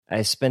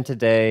I spent a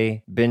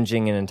day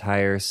binging an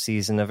entire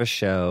season of a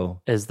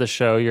show. Is the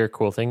show your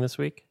cool thing this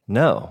week?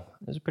 No,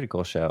 it was a pretty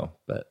cool show,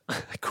 but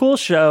cool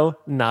show,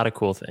 not a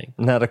cool thing.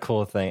 Not a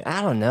cool thing.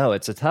 I don't know.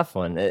 It's a tough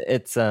one.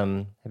 It's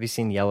have you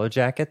seen Yellow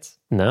Jackets?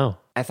 No.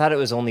 I thought it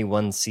was only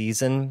one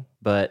season,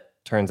 but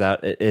turns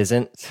out it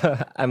isn't. So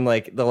I'm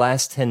like, the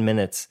last 10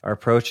 minutes are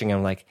approaching.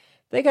 I'm like,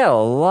 they got a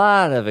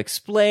lot of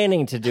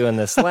explaining to do in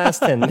this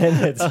last 10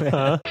 minutes,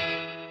 man.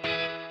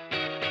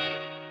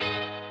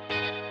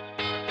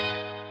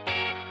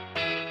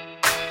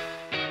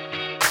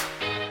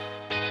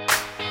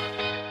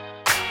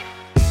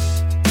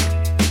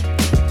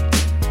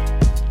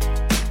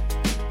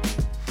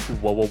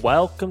 Well,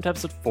 welcome to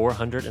episode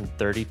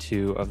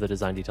 432 of the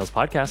Design Details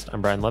Podcast.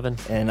 I'm Brian Levin.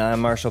 And I'm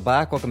Marshall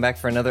Bach. Welcome back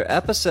for another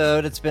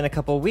episode. It's been a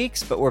couple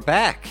weeks, but we're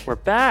back. We're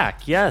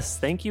back. Yes.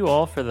 Thank you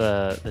all for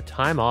the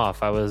time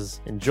off. I was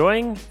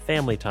enjoying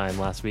family time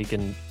last week,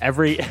 and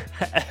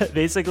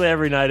basically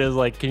every night is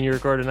like, can you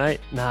record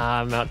tonight?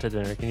 Nah, I'm out to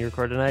dinner. Can you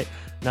record tonight?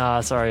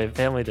 Nah, sorry,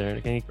 family dinner.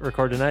 Can you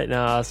record tonight?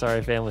 Nah,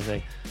 sorry, family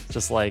thing.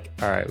 Just like,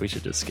 all right, we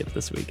should just skip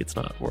this week. It's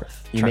not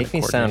worth. You make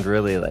me sound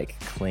really like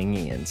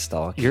clingy and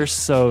stalky. You're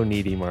so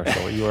needy,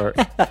 Marshall. You are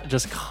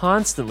just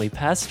constantly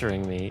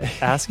pestering me,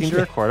 asking to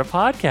record a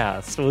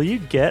podcast. Will you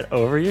get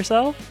over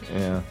yourself?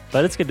 Yeah.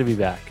 But it's good to be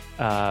back.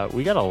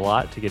 We got a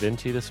lot to get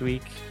into this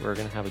week. We're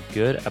going to have a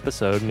good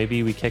episode.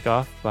 Maybe we kick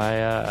off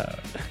by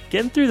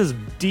getting through this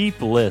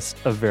deep list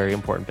of very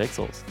important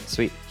pixels.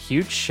 Sweet.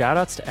 Huge shout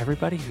outs to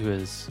everybody who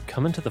is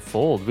coming to the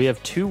fold. We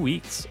have 2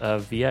 weeks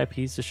of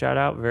VIPs to shout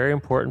out. Very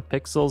important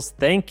pixels.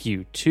 Thank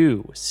you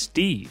to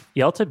Steve,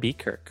 Yelta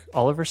Beekirk,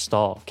 Oliver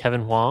Stahl,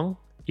 Kevin Huang,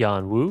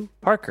 Yan Wu,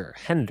 Parker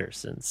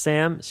Henderson,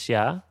 Sam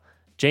Xia,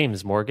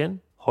 James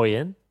Morgan,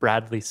 Hoyen,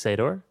 Bradley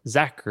Sador,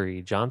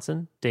 Zachary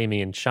Johnson,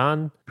 Damian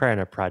Shan,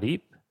 Prerna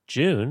Pradeep,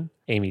 June,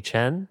 Amy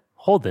Chen,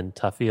 Holden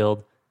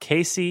Tuffield,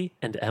 Casey,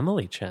 and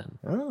Emily Chen.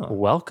 Oh.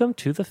 Welcome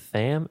to the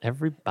fam,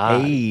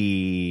 everybody.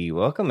 Hey,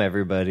 welcome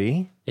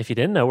everybody. If you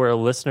didn't know, we're a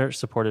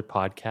listener-supported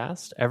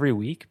podcast. Every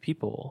week,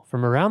 people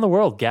from around the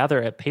world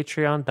gather at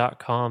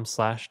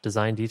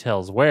patreon.com/design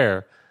details,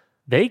 where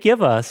they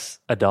give us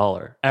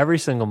 $1 every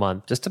single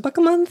month. Just $1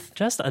 a month?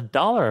 Just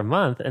 $1 a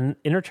month. And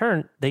in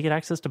return, they get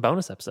access to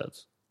bonus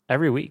episodes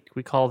every week.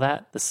 We call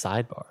that the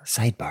sidebar.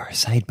 Sidebar.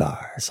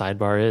 The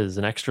sidebar is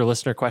an extra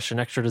listener question,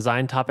 extra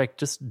design topic,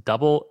 just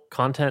double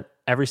content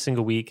every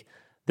single week.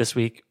 This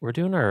week, we're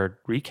doing our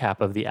recap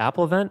of the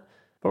Apple event,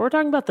 but we're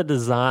talking about the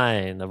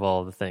design of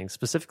all the things,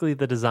 specifically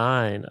the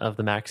design of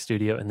the Mac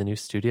Studio and the new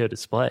Studio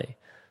Display.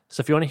 So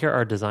if you want to hear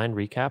our design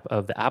recap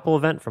of the Apple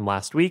event from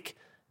last week,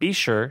 be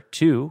sure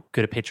to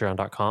go to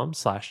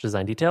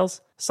patreon.com/design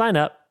details, sign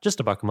up, just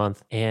 $1 a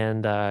month,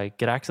 and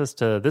get access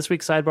to this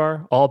week's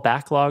sidebar, all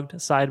backlogged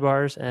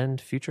sidebars, and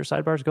future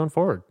sidebars going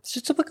forward. It's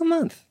just $1 a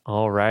month.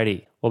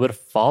 Alrighty. A little bit of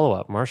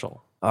follow-up,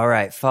 Marshall. All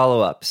right,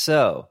 follow-up.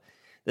 So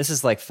this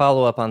is like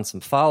follow-up on some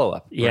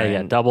follow-up.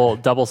 Yeah,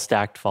 double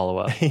stacked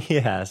follow-up.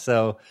 Yeah,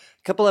 so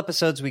a couple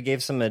episodes we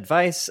gave some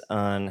advice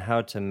on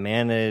how to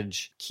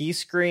manage key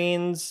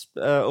screens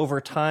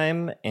over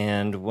time,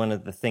 and one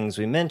of the things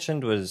we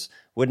mentioned was,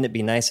 wouldn't it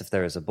be nice if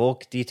there was a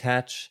bulk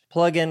detach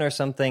plugin or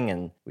something?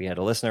 And we had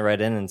a listener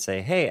write in and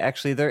say, hey,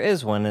 actually there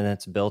is one, and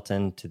it's built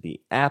into the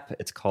app.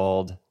 It's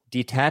called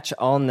Detach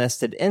All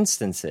Nested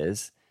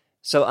Instances.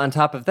 So on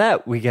top of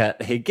that, we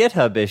got a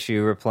GitHub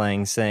issue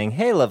replying saying,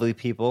 hey, lovely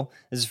people,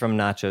 this is from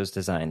Nacho's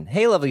Design.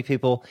 Hey, lovely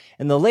people,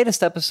 in the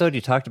latest episode,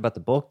 you talked about the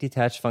bulk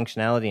detach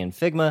functionality in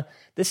Figma.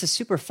 This is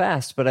super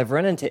fast, but I've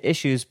run into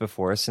issues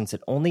before since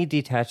it only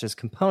detaches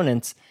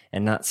components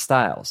and not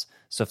styles.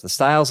 So if the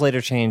styles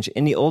later change,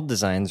 any old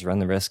designs run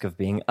the risk of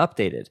being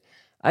updated.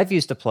 I've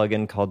used a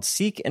plugin called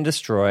Seek and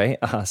Destroy,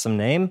 awesome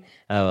name,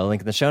 a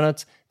link in the show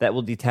notes, that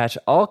will detach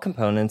all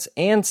components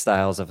and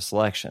styles of a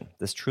selection.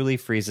 This truly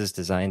freezes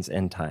designs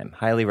in time.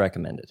 Highly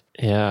recommended.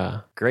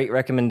 Yeah. Great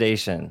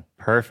recommendation.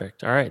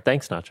 Perfect. All right.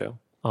 Thanks, Nacho.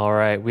 All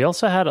right. We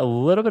also had a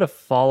little bit of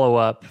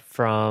follow-up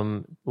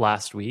from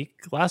last week.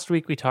 Last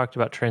week, we talked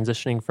about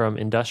transitioning from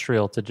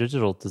industrial to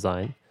digital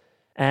design.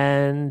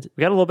 And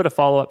we got a little bit of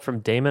follow-up from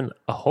Damon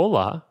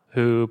Ahola,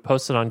 who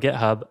posted on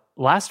GitHub,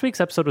 last week's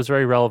episode was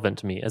very relevant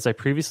to me, as I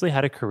previously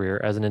had a career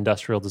as an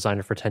industrial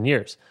designer for 10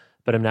 years,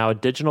 but I'm now a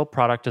digital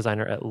product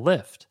designer at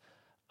Lyft.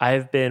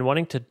 I've been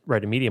wanting to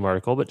write a Medium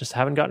article, but just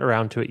haven't gotten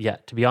around to it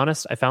yet. To be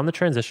honest, I found the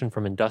transition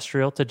from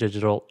industrial to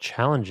digital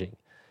challenging.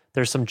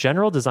 There's some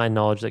general design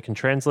knowledge that can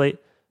translate,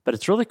 but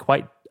it's really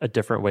quite a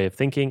different way of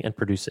thinking and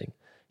producing.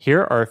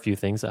 Here are a few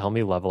things that help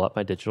me level up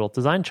my digital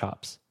design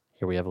chops.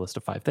 Here we have a list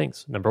of 5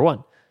 things. Number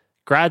 1,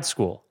 grad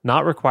school,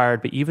 not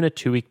required, but even a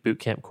 2-week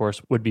bootcamp course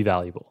would be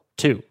valuable.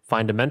 2,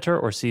 find a mentor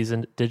or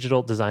seasoned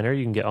digital designer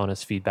you can get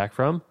honest feedback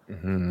from.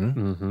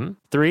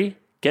 3,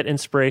 get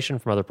inspiration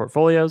from other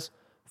portfolios.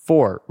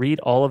 4, read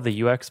all of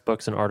the UX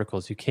books and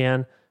articles you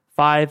can.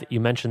 5,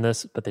 you mentioned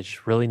this, but they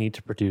just really need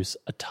to produce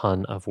a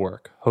ton of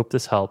work. Hope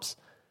this helps.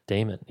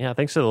 Damon. Yeah,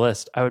 thanks for the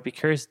list. I would be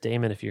curious,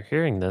 Damon, if you're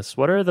hearing this,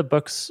 what are the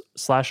books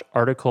 /articles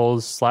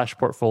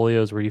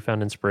 /portfolios where you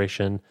found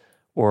inspiration?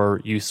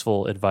 or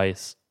useful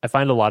advice. I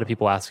find a lot of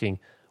people asking,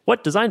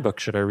 what design book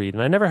should I read?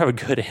 And I never have a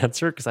good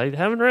answer because I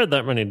haven't read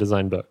that many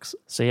design books.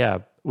 So yeah,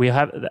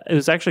 it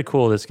was actually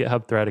cool. This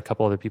GitHub thread, a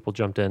couple other people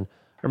jumped in,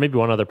 or maybe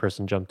one other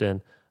person jumped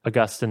in,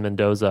 Augustin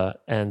Mendoza.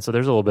 And so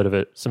there's a little bit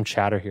of some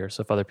chatter here.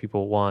 So if other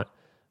people want,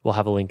 we'll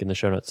have a link in the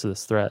show notes to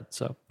this thread.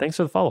 So thanks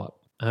for the follow-up.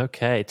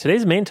 Okay,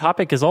 today's main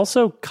topic is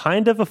also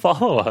kind of a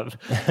follow-up.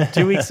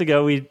 2 weeks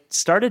ago, we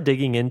started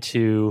digging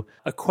into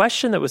a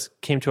question that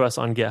came to us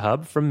on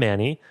GitHub from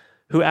Manny,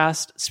 who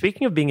asked,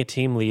 speaking of being a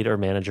team lead or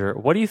manager,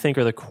 what do you think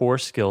are the core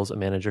skills a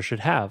manager should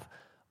have?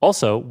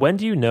 Also, when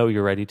do you know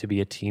you're ready to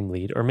be a team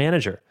lead or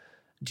manager?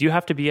 Do you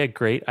have to be a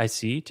great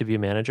IC to be a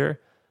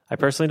manager? I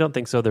personally don't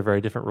think so. They're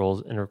very different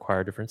roles and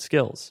require different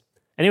skills.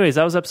 Anyways,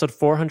 that was episode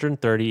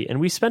 430, and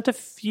we spent a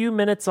few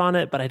minutes on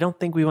it, but I don't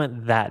think we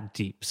went that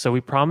deep. So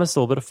we promised a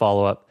little bit of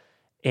follow-up,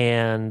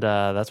 and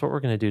that's what we're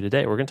going to do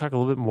today. We're going to talk a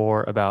little bit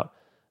more about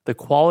the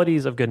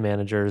qualities of good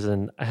managers,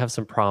 and I have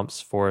some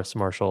prompts for us,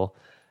 Marshall.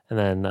 And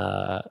then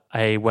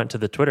I went to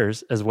the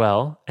Twitters as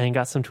well and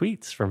got some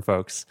tweets from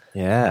folks.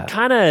 Yeah.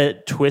 Kind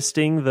of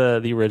twisting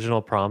the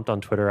original prompt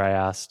on Twitter. I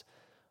asked,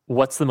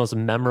 what's the most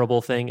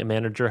memorable thing a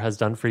manager has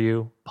done for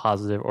you,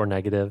 positive or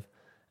negative?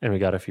 And we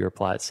got a few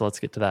replies. So let's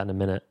get to that in a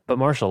minute. But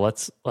Marshall,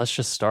 let's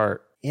just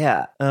start.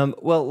 Yeah.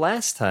 Well,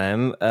 last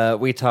time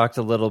we talked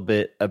a little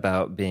bit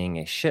about being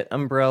a shit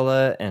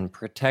umbrella and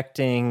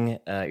protecting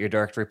your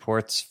direct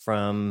reports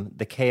from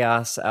the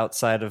chaos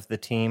outside of the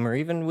team or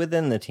even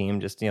within the team,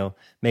 just,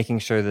 making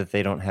sure that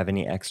they don't have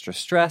any extra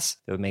stress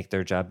that would make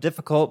their job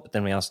difficult. But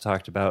then we also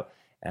talked about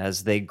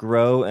as they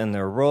grow in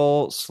their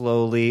role,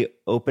 slowly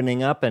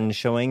opening up and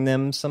showing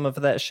them some of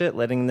that shit,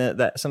 letting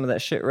some of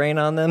that shit rain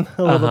on them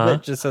a little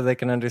bit just so they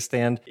can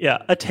understand.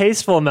 Yeah, a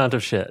tasteful amount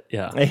of shit.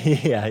 Yeah.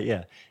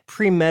 Yeah.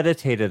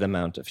 Premeditated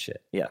amount of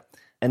shit. Yeah.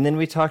 And then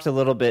we talked a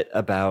little bit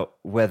about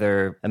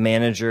whether a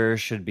manager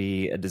should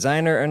be a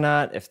designer or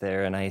not. If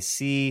they're an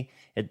IC,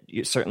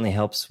 it certainly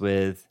helps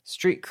with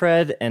street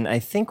cred. And I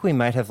think we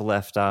might have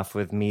left off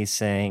with me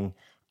saying,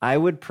 I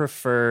would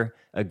prefer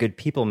a good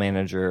people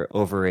manager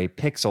over a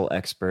pixel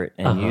expert.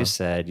 And you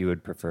said you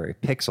would prefer a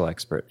pixel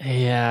expert.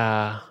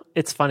 Yeah.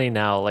 It's funny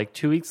now, like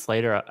 2 weeks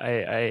later,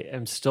 I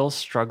am still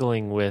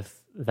struggling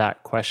with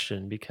that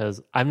question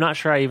because I'm not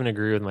sure I even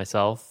agree with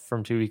myself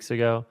from 2 weeks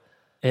ago.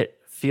 It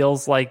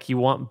feels like you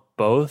want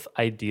both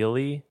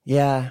ideally.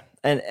 Yeah.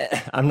 And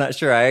I'm not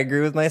sure I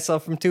agree with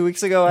myself from 2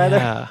 weeks ago either.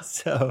 Yeah.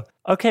 So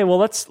okay, well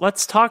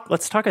let's talk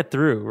it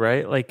through,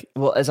 right? Like,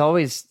 well, as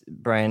always,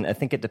 Brian, I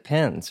think it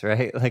depends,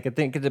 right? Like, I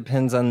think it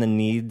depends on the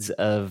needs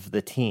of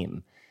the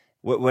team.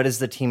 What is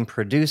the team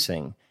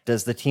producing?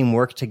 Does the team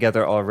work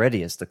together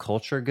already? Is the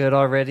culture good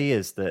already?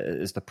 Is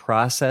the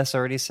process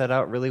already set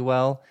out really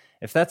well?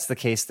 If that's the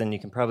case, then you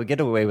can probably get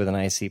away with an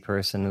IC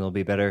person, and they'll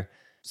be better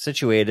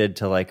situated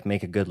to like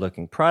make a good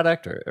looking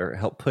product or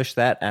help push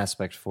that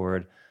aspect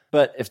forward.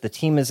 But if the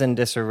team is in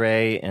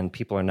disarray and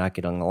people are not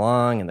getting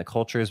along and the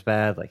culture is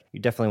bad, like you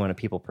definitely want a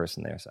people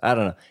person there. So I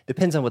don't know.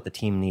 Depends on what the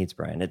team needs,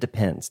 Brian. It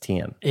depends,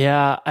 TM.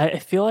 Yeah, I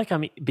feel like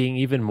I'm being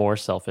even more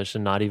selfish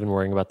and not even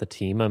worrying about the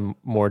team. I'm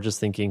more just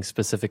thinking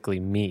specifically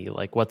me.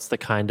 Like, what's the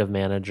kind of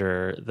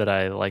manager that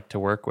I like to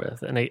work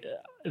with? And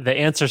the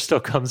answer still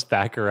comes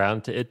back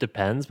around to it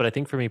depends. But I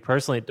think for me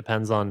personally, it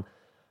depends on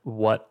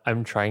what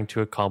I'm trying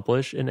to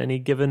accomplish in any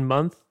given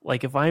month.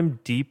 Like if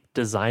I'm deep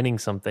designing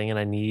something and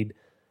I need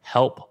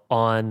help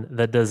on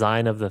the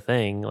design of the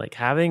thing, like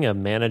having a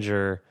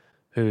manager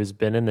who's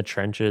been in the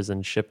trenches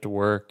and shipped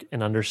work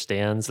and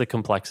understands the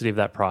complexity of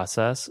that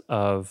process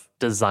of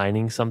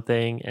designing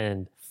something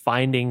and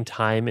finding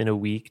time in a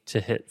week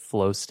to hit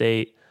flow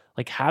state,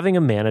 like having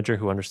a manager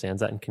who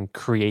understands that and can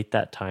create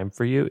that time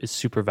for you is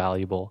super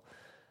valuable.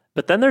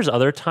 But then there's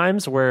other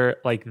times where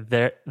like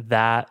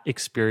that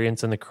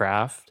experience in the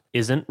craft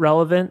isn't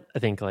relevant. I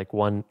think like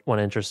one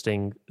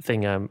interesting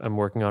thing I'm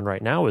working on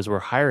right now is we're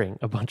hiring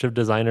a bunch of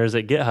designers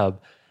at GitHub,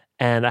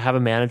 and I have a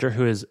manager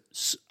who is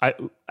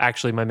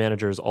actually my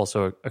manager is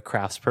also a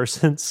crafts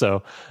person,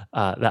 so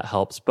that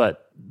helps.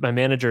 But my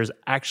manager is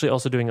actually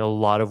also doing a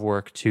lot of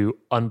work to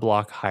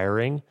unblock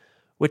hiring,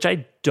 which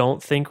I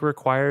don't think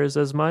requires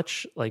as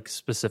much, like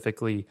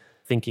specifically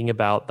thinking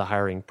about the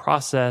hiring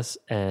process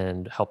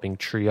and helping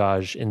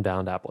triage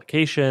inbound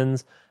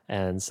applications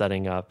and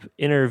setting up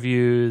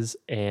interviews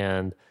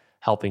and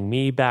helping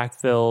me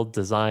backfill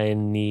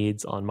design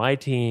needs on my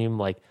team.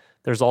 Like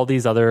there's all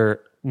these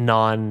other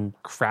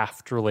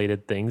non-craft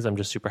related things. I'm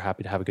just super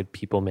happy to have a good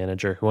people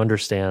manager who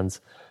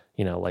understands,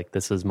 like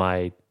this is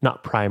my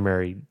not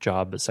primary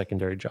job, but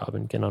secondary job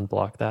and can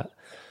unblock that.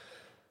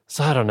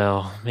 So I don't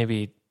know,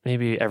 maybe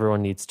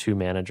everyone needs two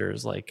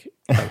managers, like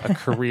a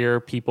career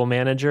people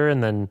manager.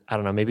 And then, I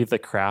don't know, maybe the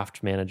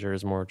craft manager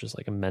is more just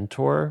like a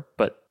mentor,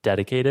 but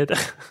dedicated,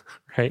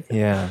 right?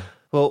 Yeah.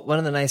 Well, one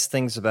of the nice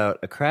things about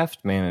a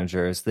craft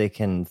manager is they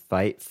can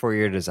fight for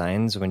your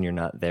designs when you're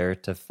not there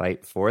to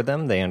fight for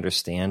them. They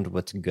understand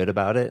what's good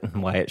about it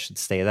and why it should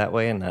stay that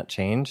way and not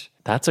change.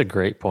 That's a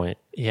great point.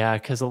 Yeah,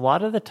 because a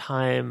lot of the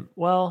time,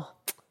 well,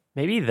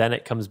 maybe then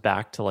it comes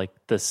back to like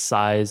the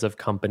size of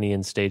company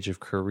and stage of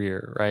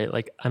career, right?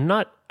 Like I'm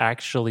not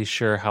actually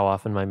sure how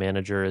often my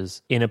manager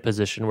is in a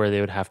position where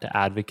they would have to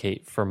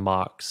advocate for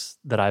mocks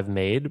that I've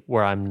made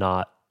where I'm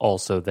not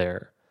also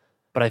there.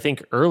 But I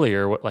think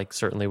earlier, like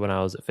certainly when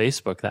I was at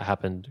Facebook, that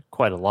happened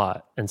quite a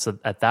lot. And so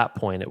at that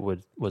point,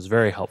 was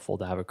very helpful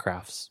to have a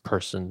crafts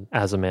person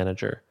as a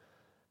manager.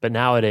 But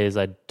nowadays,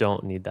 I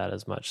don't need that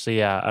as much. So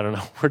yeah, I don't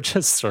know. We're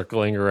just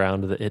circling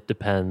around the it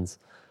depends.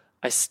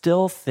 I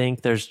still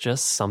think there's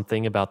just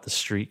something about the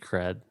street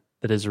cred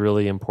that is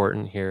really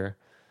important here.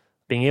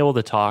 Being able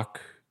to talk,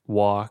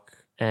 walk,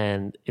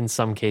 and in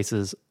some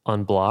cases,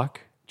 unblock.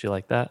 Do you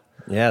like that?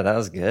 Yeah, that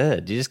was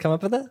good. Did you just come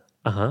up with that?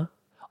 Uh-huh.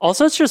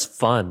 Also, it's just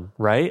fun,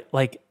 right?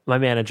 Like my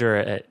manager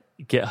at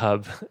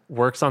GitHub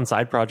works on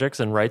side projects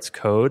and writes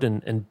code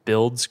and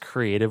builds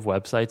creative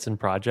websites and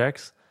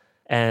projects.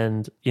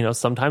 And,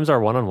 sometimes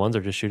our one-on-ones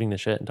are just shooting the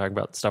shit and talking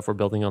about stuff we're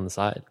building on the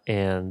side.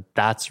 And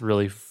that's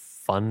really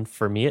fun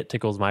for me. It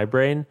tickles my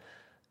brain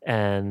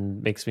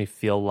and makes me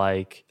feel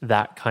like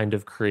that kind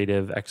of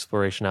creative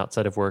exploration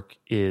outside of work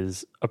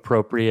is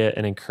appropriate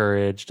and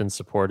encouraged and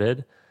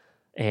supported.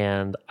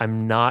 And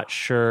I'm not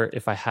sure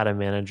if I had a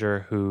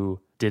manager who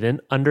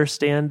didn't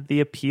understand the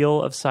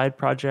appeal of side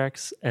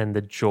projects and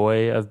the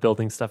joy of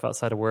building stuff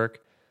outside of work,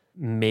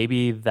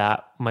 maybe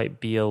that might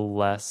be a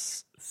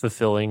less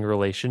fulfilling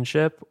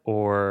relationship,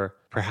 or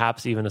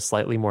perhaps even a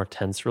slightly more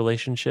tense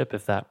relationship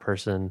if that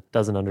person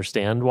doesn't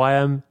understand why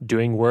I'm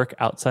doing work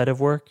outside of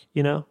work,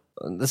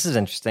 This is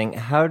interesting.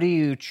 How do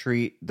you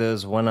treat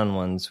those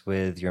one-on-ones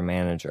with your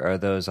manager? Are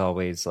those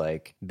always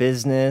like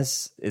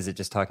business? Is it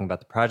just talking about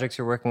the projects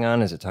you're working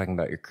on? Is it talking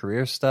about your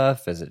career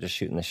stuff? Is it just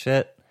shooting the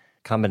shit?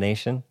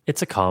 Combination?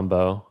 It's a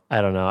combo.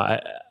 I don't know.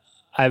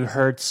 I've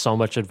heard so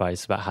much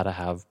advice about how to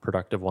have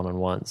productive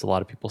one-on-ones. A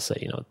lot of people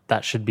say,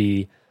 that should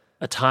be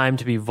a time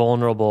to be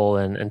vulnerable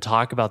and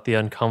talk about the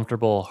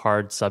uncomfortable,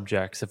 hard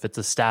subjects. If it's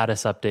a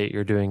status update,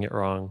 you're doing it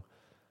wrong.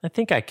 I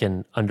think I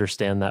can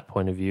understand that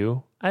point of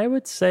view. I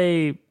would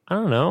say, I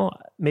don't know,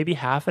 maybe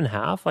half and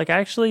half. Like I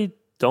actually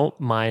don't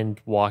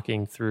mind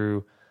walking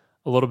through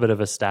a little bit of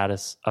a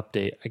status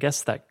update. I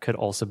guess that could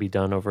also be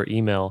done over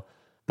email.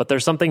 But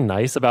there's something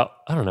nice about,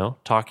 I don't know,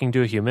 talking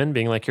to a human,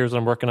 being like, here's what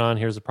I'm working on,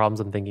 here's the problems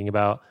I'm thinking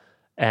about.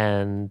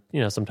 And,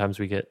 sometimes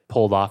we get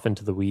pulled off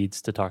into the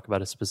weeds to talk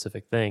about a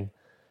specific thing.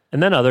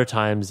 And then other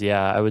times,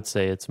 yeah, I would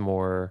say it's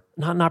more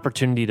not an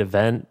opportunity to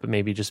vent, but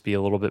maybe just be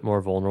a little bit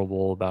more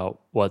vulnerable about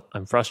what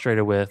I'm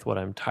frustrated with, what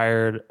I'm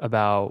tired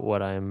about,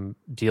 what I'm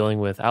dealing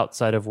with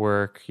outside of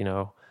work,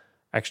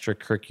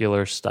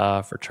 extracurricular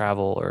stuff or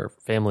travel or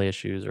family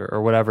issues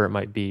or whatever it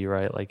might be,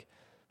 right? Like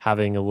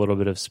having a little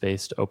bit of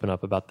space to open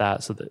up about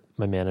that so that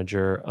my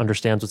manager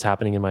understands what's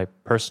happening in my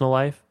personal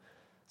life.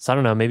 So I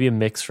don't know, maybe a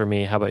mix for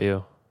me. How about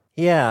you?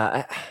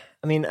 Yeah,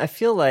 I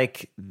feel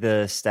like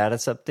the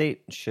status update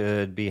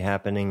should be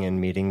happening in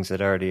meetings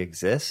that already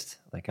exist.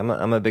 Like I'm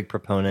a big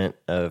proponent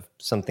of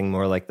something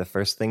more like the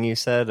first thing you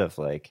said of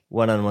like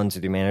one-on-ones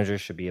with your manager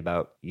should be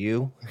about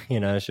you,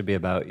 it should be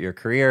about your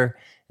career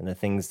and the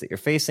things that you're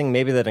facing.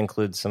 Maybe that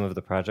includes some of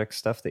the project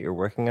stuff that you're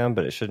working on,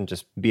 but it shouldn't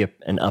just be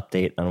an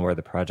update on where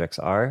the projects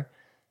are.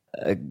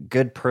 A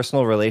good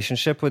personal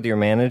relationship with your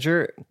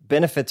manager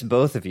benefits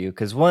both of you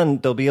because one,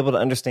 they'll be able to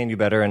understand you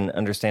better and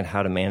understand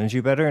how to manage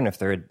you better. And if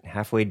they're a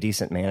halfway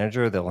decent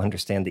manager, they'll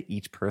understand that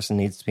each person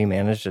needs to be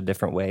managed a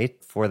different way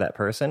for that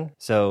person.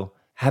 So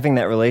having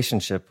that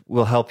relationship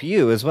will help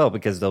you as well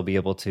because they'll be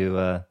able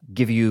to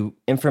give you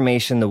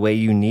information the way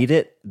you need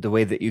it, the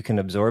way that you can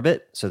absorb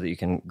it so that you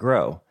can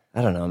grow.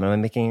 I don't know. Am I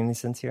making any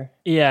sense here?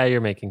 Yeah,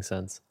 you're making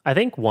sense. I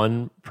think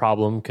one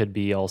problem could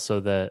be also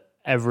that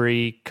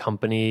every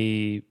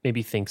company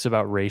maybe thinks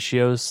about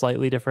ratios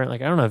slightly different.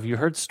 Like, I don't know, have you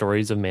heard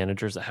stories of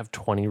managers that have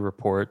 20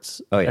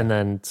 reports and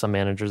then some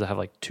managers that have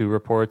like 2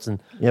 reports?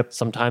 And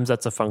sometimes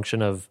that's a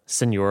function of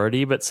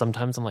seniority, but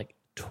sometimes I'm like,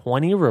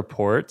 20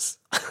 reports?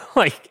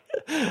 Like,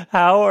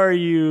 how are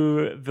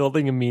you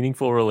building a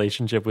meaningful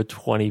relationship with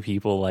 20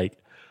 people like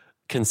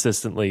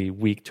consistently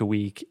week to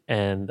week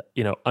and,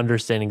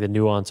 understanding the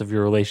nuance of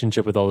your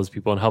relationship with all those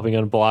people and helping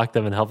unblock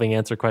them and helping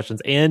answer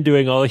questions and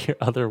doing all your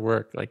other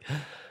work? Like,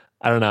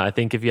 I don't know. I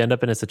think if you end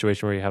up in a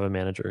situation where you have a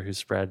manager who's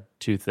spread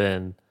too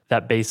thin,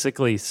 that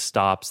basically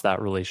stops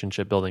that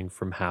relationship building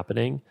from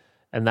happening.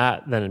 And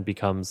that then it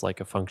becomes like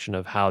a function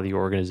of how the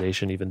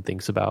organization even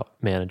thinks about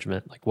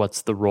management. Like,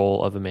 what's the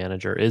role of a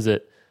manager? Is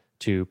it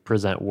to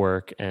present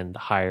work and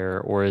hire,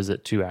 or is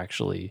it to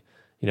actually,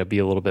 be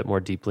a little bit more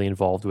deeply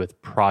involved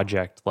with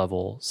project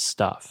level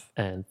stuff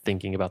and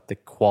thinking about the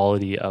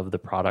quality of the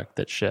product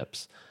that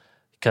ships?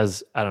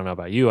 Because I don't know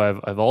about you,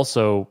 I've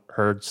also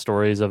heard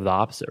stories of the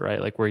opposite, right?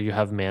 Like where you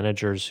have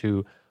managers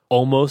who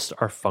almost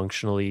are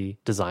functionally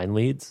design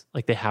leads.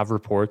 Like they have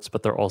reports,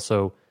 but they're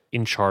also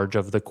in charge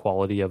of the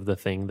quality of the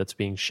thing that's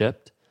being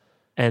shipped.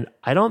 And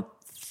I don't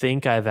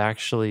think I've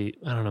actually,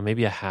 I don't know,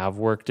 maybe I have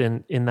worked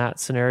in that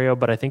scenario,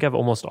 but I think I've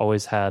almost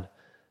always had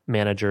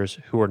managers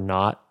who are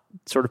not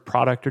sort of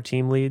product or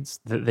team leads.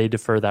 They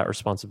defer that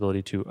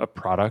responsibility to a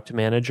product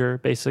manager,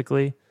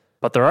 basically.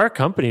 But there are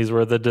companies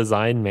where the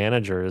design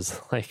manager is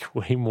like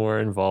way more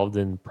involved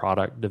in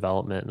product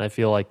development. And I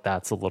feel like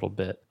that's a little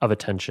bit of a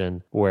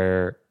tension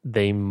where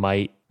they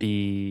might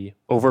be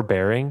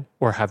overbearing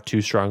or have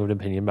too strong of an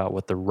opinion about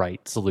what the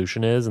right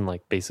solution is, and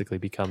like basically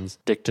becomes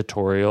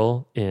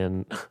dictatorial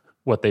in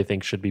what they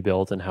think should be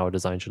built and how a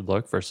design should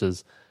look,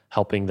 versus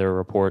helping their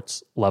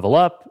reports level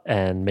up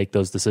and make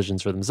those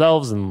decisions for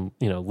themselves and,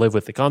 you know, live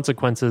with the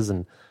consequences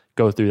and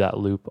go through that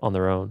loop on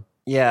their own.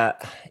 Yeah,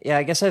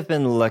 I guess I've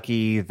been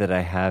lucky that I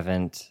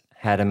haven't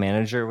had a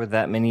manager with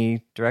that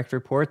many direct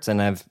reports.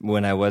 And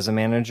when I was a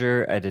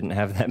manager, I didn't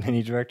have that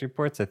many direct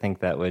reports. I think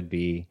that would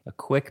be a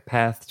quick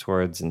path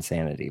towards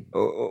insanity,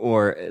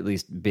 or at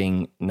least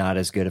being not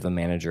as good of a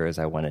manager as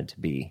I wanted to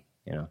be,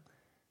 you know.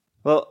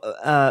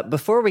 Well,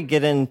 before we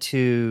get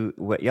into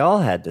what y'all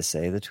had to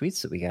say, the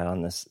tweets that we got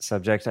on this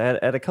subject, I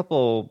had a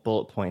couple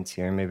bullet points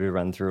here, maybe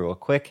run through real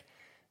quick.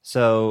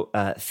 So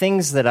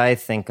things that I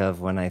think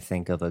of when I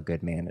think of a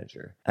good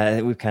manager.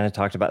 We've kind of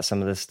talked about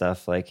some of this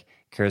stuff, like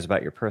cares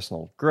about your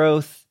personal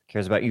growth,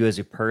 cares about you as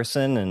a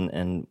person,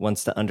 and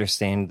wants to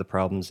understand the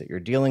problems that you're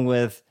dealing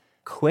with.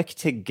 Quick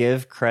to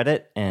give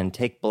credit and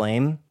take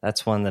blame.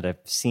 That's one that I've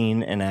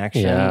seen in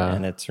action,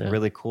 and it's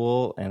really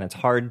cool, and it's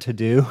hard to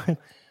do.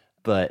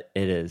 But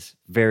it is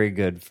very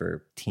good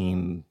for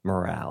team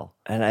morale.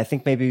 And I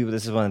think maybe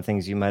this is one of the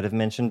things you might have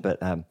mentioned,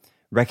 but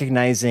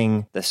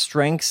recognizing the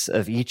strengths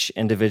of each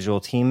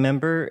individual team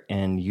member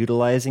and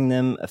utilizing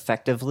them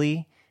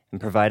effectively and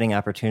providing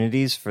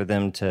opportunities for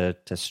them to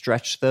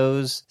stretch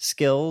those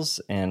skills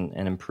and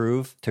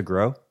improve, to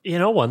grow. You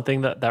know, one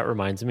thing that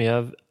reminds me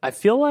of, I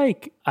feel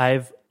like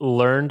I've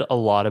learned a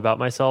lot about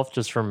myself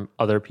just from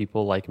other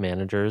people, like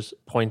managers,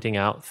 pointing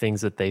out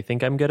things that they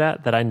think I'm good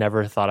at that I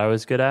never thought I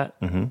was good at.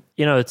 Mm-hmm.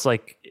 You know, it's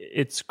like,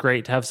 it's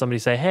great to have somebody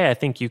say, hey, I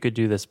think you could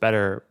do this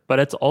better. But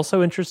it's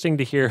also interesting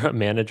to hear a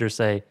manager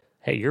say,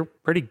 hey, you're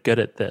pretty good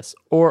at this.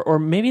 Or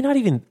maybe not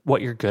even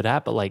what you're good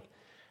at, but like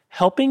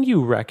helping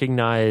you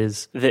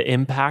recognize the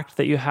impact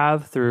that you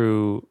have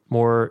through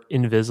more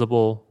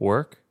invisible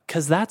work.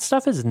 Because that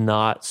stuff is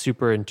not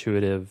super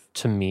intuitive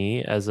to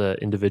me as an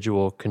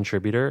individual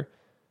contributor.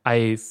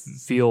 I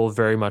feel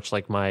very much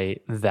like my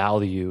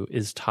value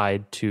is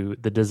tied to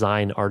the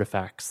design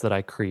artifacts that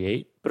I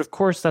create. But of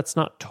course, that's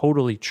not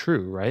totally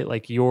true, right?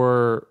 Like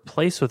your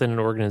place within an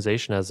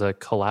organization as a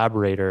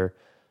collaborator,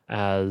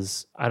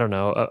 as, I don't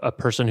know, a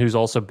person who's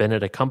also been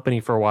at a company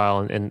for a while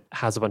and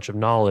has a bunch of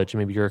knowledge.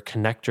 Maybe you're a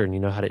connector and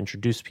you know how to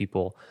introduce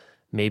people.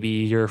 Maybe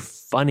you're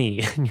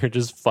funny and you're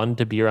just fun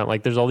to be around.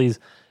 Like there's all these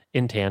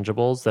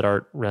intangibles that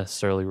aren't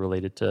necessarily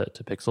related to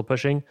pixel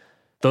pushing.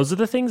 Those are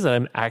the things that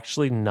I'm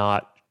actually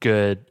not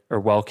good or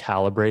well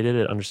calibrated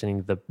at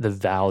understanding the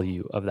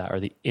value of that or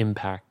the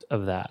impact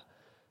of that.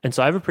 And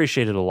so I've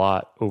appreciated a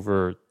lot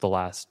over the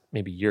last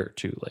maybe year or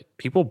two, like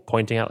people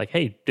pointing out like,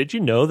 hey, did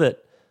you know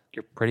that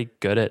you're pretty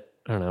good at,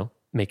 I don't know,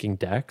 making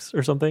decks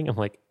or something? I'm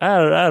like, I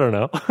don't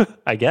know.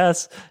 I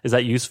guess. Is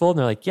that useful? And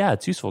they're like, yeah,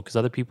 it's useful because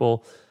other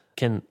people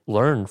can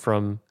learn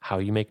from how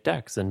you make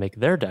decks and make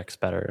their decks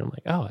better. And I'm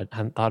like, oh, I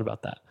hadn't thought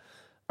about that.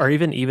 Or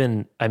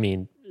even, I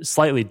mean,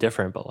 slightly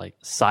different, but like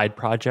side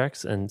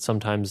projects. And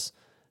sometimes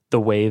the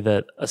way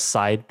that a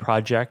side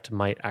project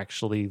might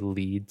actually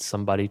lead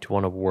somebody to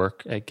want to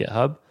work at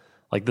GitHub.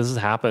 Like this has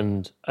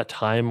happened a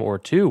time or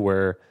two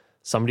where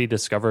somebody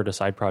discovered a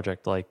side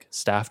project like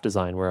staff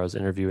design, where I was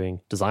interviewing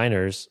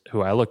designers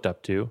who I looked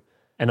up to,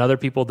 and other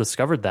people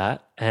discovered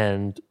that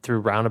and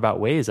through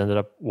roundabout ways ended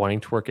up wanting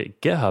to work at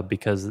GitHub,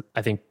 because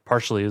I think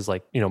partially is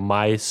like, you know,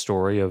 my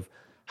story of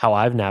how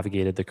I've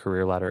navigated the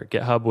career ladder at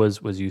GitHub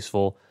was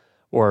useful.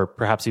 Or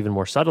perhaps even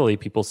more subtly,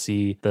 people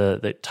see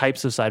the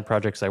types of side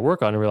projects I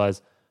work on and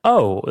realize,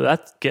 oh,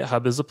 that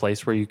GitHub is a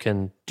place where you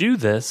can do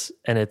this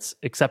and it's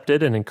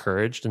accepted and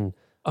encouraged. And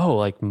oh,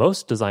 like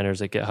most designers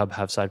at GitHub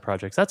have side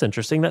projects. That's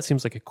interesting. That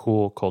seems like a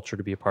cool culture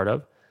to be a part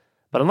of.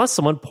 But unless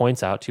someone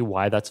points out to you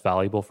why that's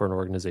valuable for an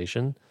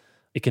organization,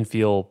 it can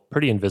feel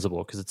pretty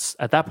invisible because it's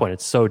at that point,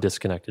 it's so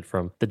disconnected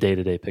from the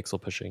day-to-day pixel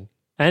pushing.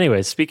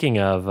 Anyway, speaking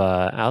of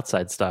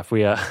outside stuff,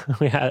 we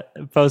had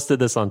posted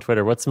this on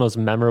Twitter. What's the most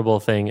memorable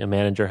thing a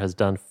manager has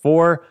done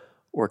for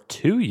or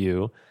to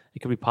you? It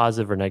could be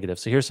positive or negative.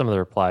 So here's some of the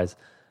replies.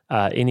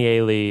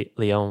 Inieli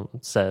Leon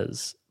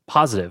says,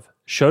 positive.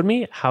 Showed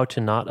me how to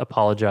not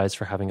apologize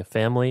for having a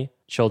family,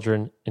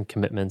 children, and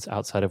commitments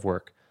outside of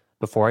work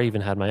before I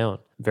even had my own.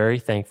 Very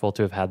thankful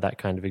to have had that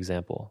kind of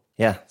example.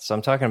 Yeah, so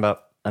I'm talking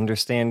about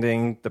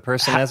understanding the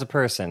person as a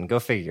person. Go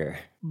figure.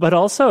 But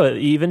also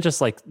even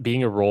just like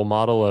being a role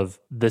model of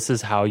this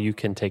is how you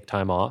can take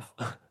time off,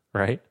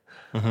 right?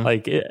 Mm-hmm.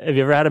 Like, have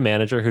you ever had a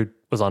manager who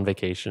was on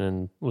vacation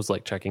and was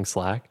like checking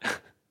Slack?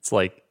 It's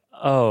like,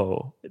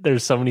 oh,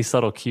 there's so many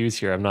subtle cues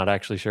here. I'm not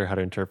actually sure how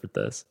to interpret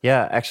this.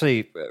 Yeah,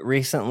 actually,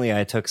 recently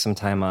I took some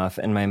time off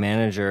and my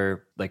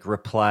manager like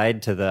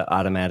replied to the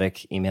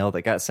automatic email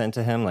that got sent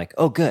to him like,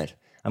 oh, good.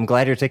 I'm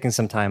glad you're taking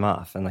some time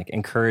off, and like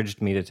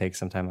encouraged me to take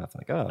some time off.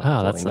 I'm like,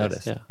 oh, that's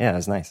noticed. Nice. Yeah, it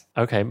was nice.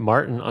 Okay.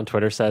 Martin on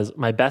Twitter says,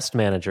 my best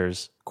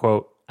managers,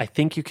 quote, I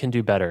think you can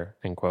do better,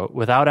 end quote,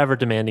 without ever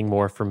demanding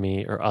more from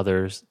me or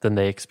others than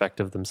they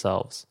expect of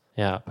themselves.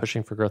 Yeah,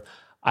 pushing for growth.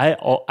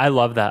 I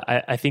love that.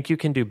 I think you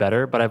can do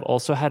better, but I've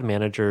also had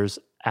managers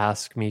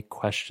ask me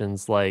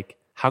questions like,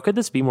 how could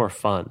this be more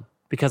fun?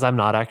 Because I'm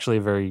not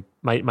actually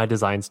my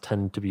designs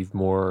tend to be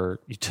more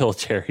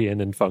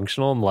utilitarian and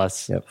functional and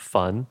less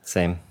fun.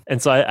 Same.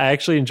 And so I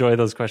actually enjoy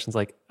those questions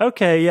like,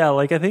 okay, yeah,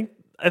 like I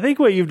think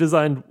what you've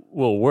designed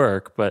will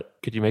work, but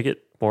could you make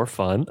it more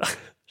fun?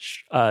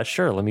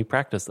 Sure, let me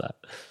practice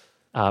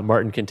that.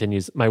 Martin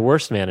continues, my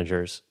worst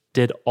managers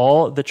did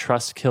all the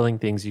trust-killing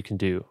things you can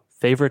do.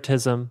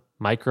 Favoritism,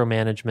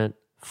 micromanagement,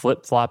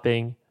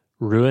 flip-flopping,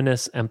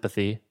 ruinous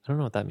empathy. I don't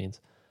know what that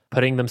means.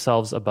 Putting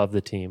themselves above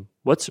the team.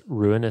 What's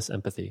ruinous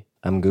empathy?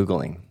 I'm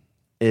Googling.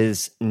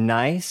 Is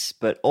nice,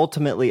 but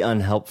ultimately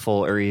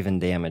unhelpful or even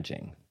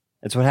damaging.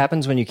 It's what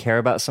happens when you care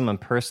about someone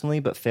personally,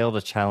 but fail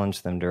to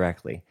challenge them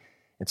directly.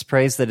 It's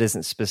praise that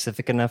isn't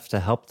specific enough to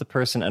help the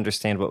person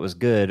understand what was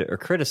good, or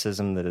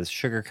criticism that is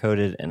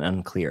sugar-coated and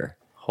unclear.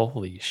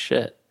 Holy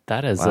shit.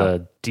 That is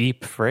a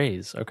deep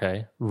phrase.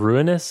 Okay.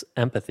 Ruinous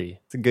empathy.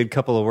 It's a good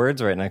couple of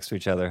words right next to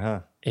each other, huh?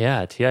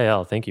 Yeah,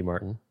 TIL. Thank you,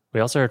 Martin. We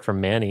also heard from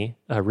Manny.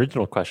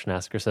 Original question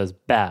asker says,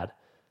 bad.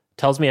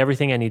 Tells me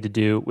everything I need to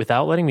do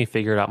without letting me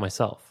figure it out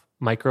myself.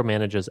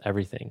 Micromanages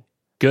everything.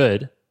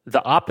 Good.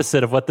 The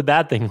opposite of what the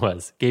bad thing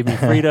was. Gave me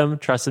freedom,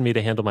 trusted me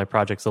to handle my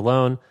projects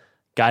alone,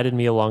 guided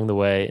me along the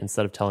way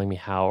instead of telling me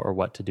how or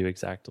what to do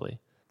exactly.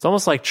 It's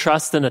almost like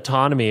trust and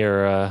autonomy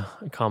are a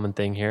common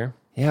thing here.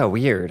 Yeah,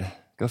 weird.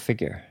 Go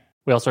figure.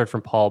 We also heard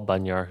from Paul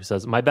Bunyar, who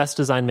says, my best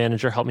design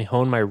manager helped me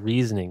hone my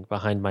reasoning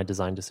behind my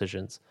design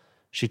decisions.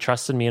 She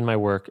trusted me in my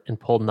work and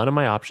pulled none of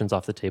my options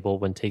off the table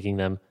when taking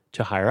them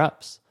to higher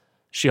ups.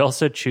 She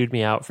also chewed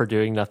me out for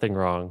doing nothing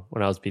wrong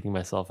when I was beating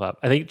myself up.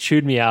 I think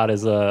chewed me out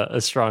is a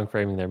strong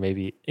framing there,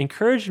 maybe.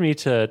 Encouraged me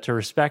to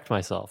respect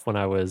myself when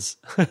I was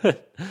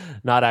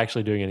not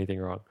actually doing anything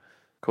wrong.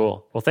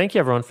 Cool. Well, thank you,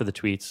 everyone, for the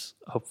tweets.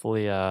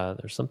 Hopefully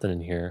there's something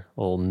in here,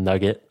 a little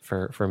nugget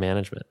for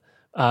management.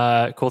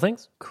 Cool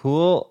things?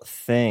 Cool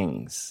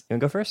things. You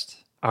want to go first?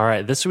 All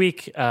right. This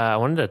week, I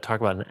wanted to talk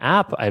about an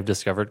app I've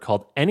discovered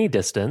called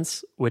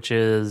AnyDistance, which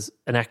is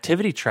an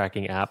activity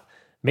tracking app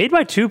made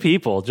by two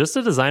people, just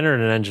a designer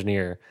and an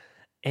engineer.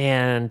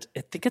 And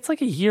I think it's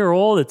like a year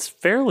old. It's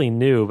fairly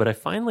new, but I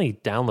finally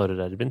downloaded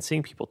it. I've been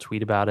seeing people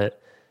tweet about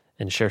it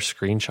and share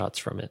screenshots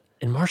from it.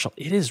 And Marshall,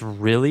 it is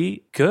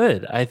really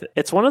good.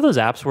 It's one of those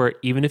apps where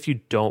even if you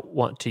don't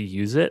want to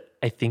use it,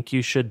 I think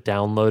you should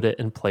download it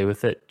and play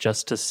with it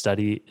just to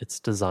study its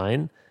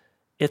design.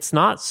 It's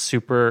not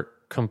super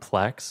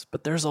complex,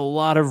 but there's a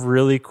lot of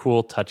really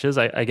cool touches.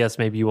 I guess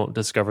maybe you won't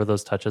discover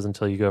those touches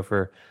until you go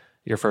for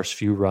your first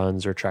few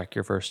runs or track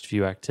your first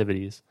few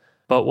activities.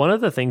 But one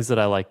of the things that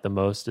I like the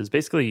most is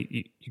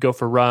basically you go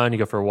for a run, you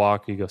go for a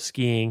walk, you go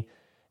skiing.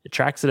 It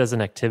tracks it as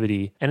an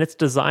activity, and it's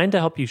designed to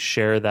help you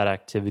share that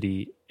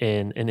activity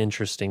in an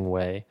interesting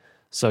way.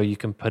 So you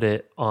can put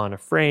it on a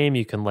frame,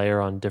 you can layer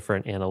on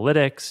different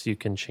analytics, you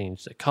can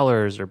change the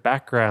colors or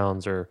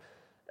backgrounds or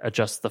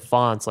adjust the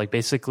fonts, like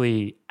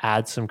basically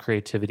add some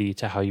creativity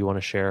to how you want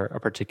to share a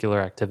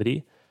particular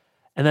activity.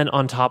 And then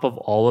on top of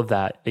all of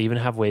that, they even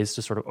have ways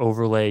to sort of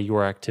overlay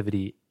your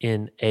activity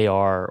in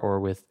AR or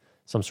with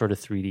some sort of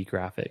 3D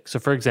graphic. So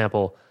for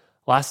example,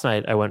 last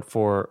night I went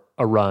for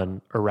a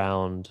run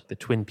around the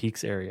Twin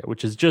Peaks area,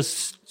 which is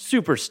just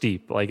super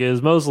steep. Like it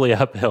was mostly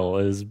uphill.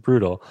 It was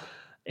brutal.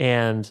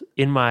 And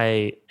in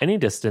my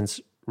AnyDistance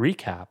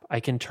recap, I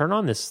can turn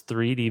on this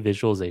 3D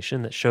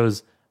visualization that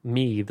shows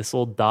me, this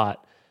little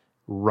dot,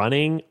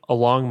 running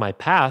along my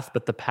path,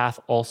 but the path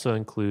also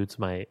includes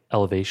my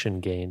elevation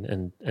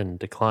gain and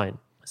decline.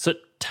 So it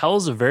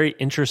tells a very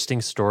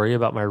interesting story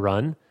about my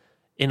run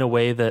in a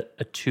way that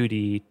a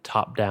 2D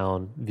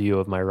top-down view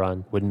of my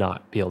run would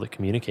not be able to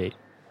communicate.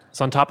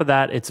 So on top of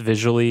that, it's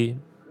visually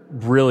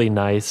really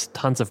nice,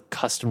 tons of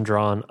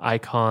custom-drawn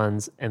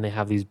icons, and they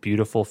have these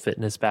beautiful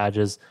fitness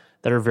badges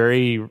that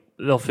are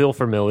they'll feel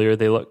familiar.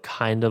 They look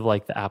kind of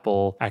like the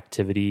Apple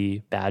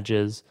Activity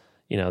badges.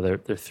 You know, they're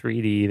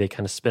 3D, they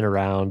kind of spin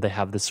around. They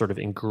have this sort of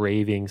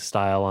engraving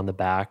style on the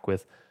back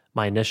with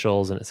my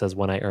initials, and it says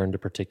when I earned a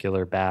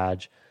particular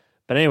badge.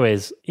 But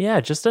anyways, yeah,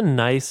 just a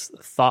nice,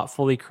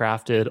 thoughtfully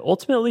crafted,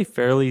 ultimately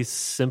fairly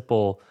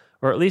simple,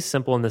 or at least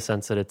simple in the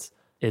sense that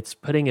it's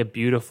putting a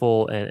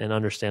beautiful and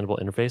understandable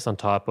interface on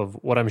top of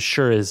what I'm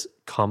sure is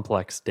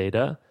complex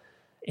data.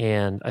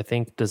 And I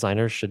think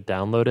designers should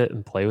download it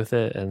and play with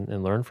it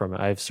and learn from it.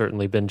 I've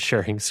certainly been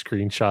sharing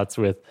screenshots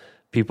with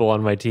people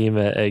on my team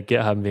at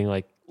GitHub being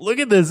like, look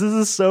at this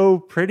is so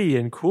pretty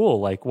and cool.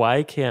 Like,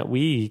 why can't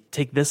we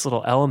take this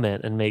little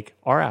element and make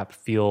our app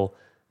feel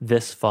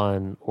this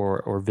fun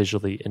or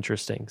visually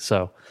interesting?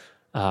 So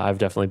I've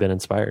definitely been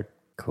inspired.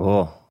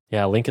 Cool.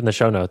 Yeah, link in the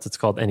show notes. It's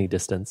called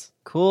AnyDistance.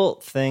 Cool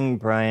thing,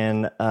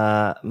 Brian.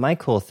 My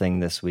cool thing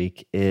this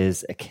week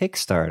is a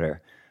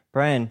Kickstarter.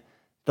 Brian,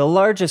 the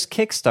largest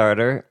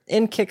Kickstarter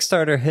in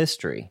Kickstarter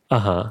history.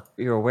 Uh-huh.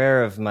 You're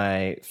aware of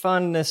my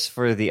fondness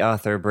for the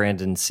author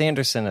Brandon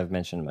Sanderson. I've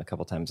mentioned him a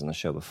couple times on the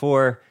show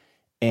before.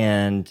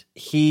 and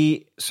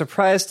he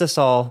surprised us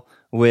all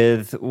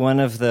with one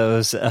of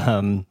those.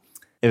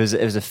 It was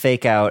a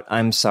fake out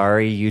 "I'm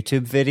sorry"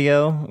 YouTube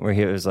video where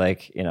he was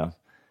like, oh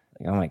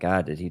my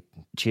God, did he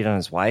cheat on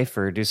his wife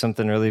or do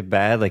something really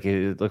bad? Like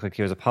it looked like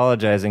he was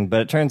apologizing,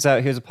 but it turns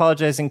out he was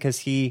apologizing because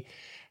he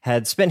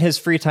had spent his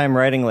free time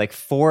writing like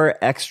 4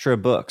 extra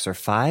books, or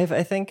 5,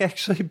 I think,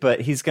 actually,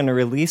 but he's going to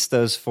release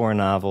those 4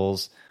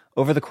 novels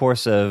over the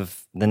course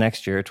of the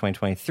next year,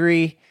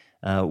 2023,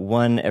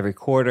 one every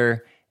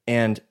quarter,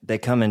 and they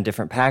come in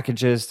different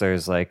packages.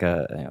 There's like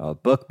a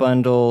book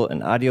bundle,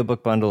 an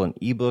audiobook bundle, an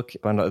ebook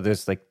bundle.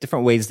 There's like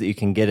different ways that you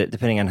can get it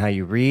depending on how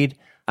you read.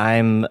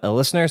 I'm a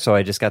listener, so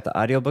I just got the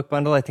audiobook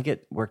bundle. I think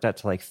it worked out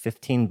to like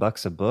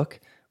 $15 a book,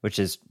 which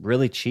is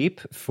really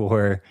cheap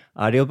for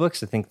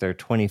audiobooks. I think they're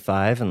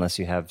 $25 unless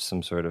you have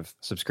some sort of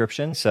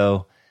subscription.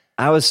 So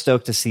I was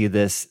stoked to see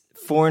this.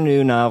 4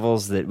 new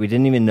novels that we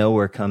didn't even know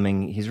were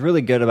coming. He's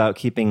really good about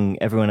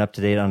keeping everyone up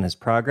to date on his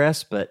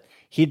progress, but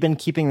he'd been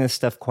keeping this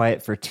stuff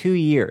quiet for 2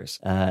 years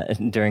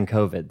during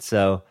COVID.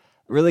 So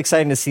really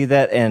exciting to see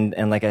that.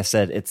 And like I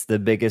said, it's the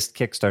biggest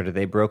Kickstarter.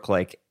 They broke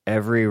like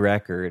every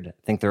record.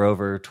 I think they're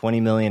over $20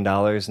 million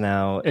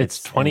now.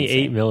 It's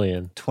 28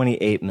 million.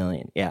 28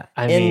 million. Yeah.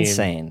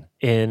 Insane.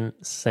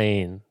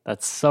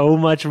 That's so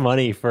much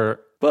money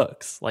for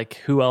books. Like,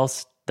 who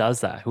else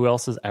does that? Who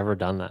else has ever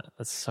done that?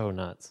 That's so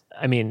nuts.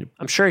 I mean,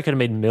 I'm sure he could have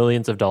made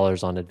millions of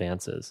dollars on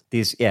advances.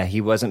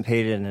 He wasn't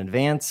paid in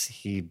advance.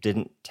 He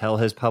didn't tell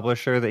his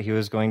publisher that he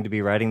was going to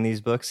be writing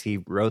these books. He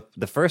wrote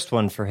the first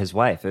one for his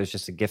wife. It was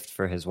just a gift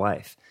for his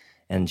wife.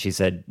 And she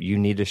said, you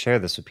need to share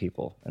this with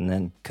people. And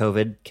then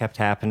COVID kept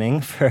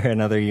happening for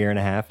another year and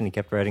a half, and he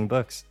kept writing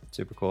books.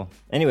 Super cool.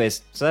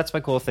 Anyways, so that's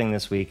my cool thing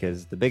this week,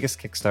 is the biggest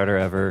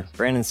Kickstarter ever.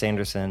 Brandon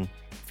Sanderson.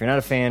 If you're not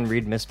a fan,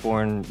 read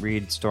Mistborn,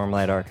 read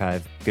Stormlight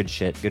Archive. Good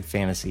shit. Good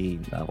fantasy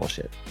novel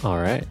shit. All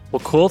right.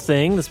 Well, cool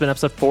thing. This has been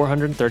episode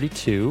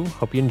 432.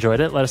 Hope you enjoyed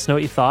it. Let us know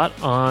what you thought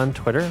on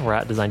Twitter. We're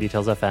at Design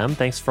Details FM.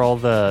 Thanks for all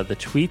the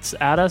tweets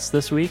at us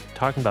this week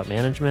talking about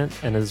management,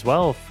 and as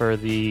well for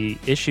the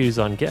issues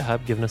on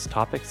GitHub, giving us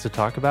topics to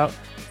talk about.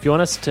 If you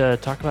want us to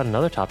talk about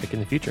another topic in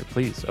the future,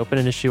 please open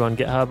an issue on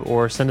GitHub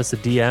or send us a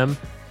DM.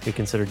 We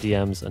consider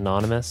DMs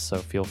anonymous, so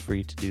feel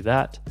free to do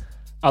that.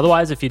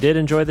 Otherwise, if you did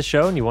enjoy the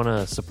show and you want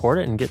to support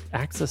it and get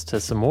access to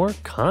some more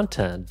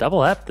content,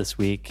 Double Ep this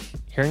week,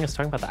 hearing us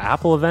talking about the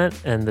Apple event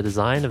and the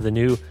design of the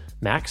new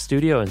Mac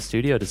Studio and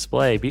Studio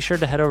Display, be sure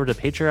to head over to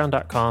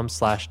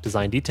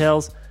patreon.com/design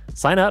details.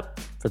 Sign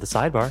up for the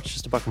sidebar. It's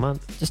just $1 a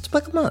month. Just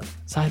 $1 a month.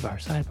 Sidebar.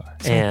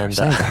 And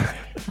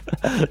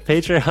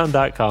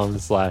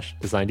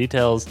patreon.com/design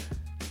details.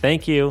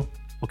 Thank you.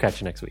 We'll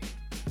catch you next week.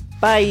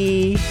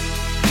 Bye.